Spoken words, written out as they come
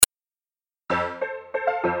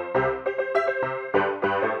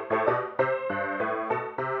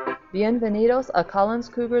Bienvenidos a Collins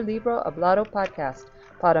Cougar Libro Hablado Podcast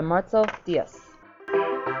para marzo 10.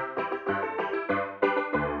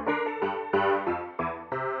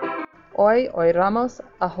 Hoy oiremos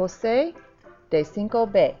a José de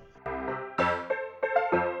 5B.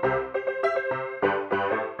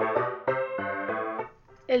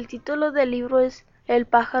 El título del libro es El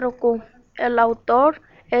pájaro Q. El autor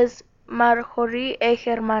es Marjorie e.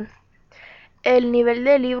 Herrmann. El nivel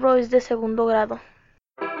del libro es de segundo grado.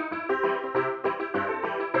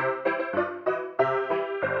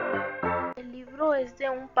 El libro es de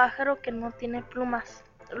un pájaro que no tiene plumas.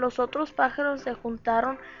 Los otros pájaros se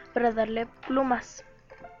juntaron para darle plumas.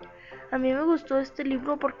 A mí me gustó este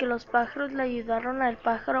libro porque los pájaros le ayudaron al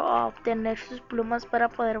pájaro a obtener sus plumas para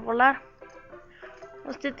poder volar.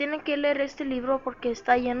 Usted tiene que leer este libro porque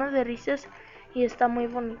está lleno de risas y está muy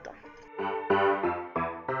bonito.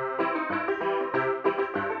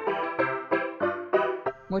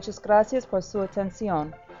 Muchas gracias por su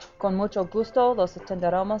atención. Con mucho gusto los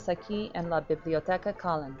atenderemos aquí en la Biblioteca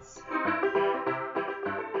Collins.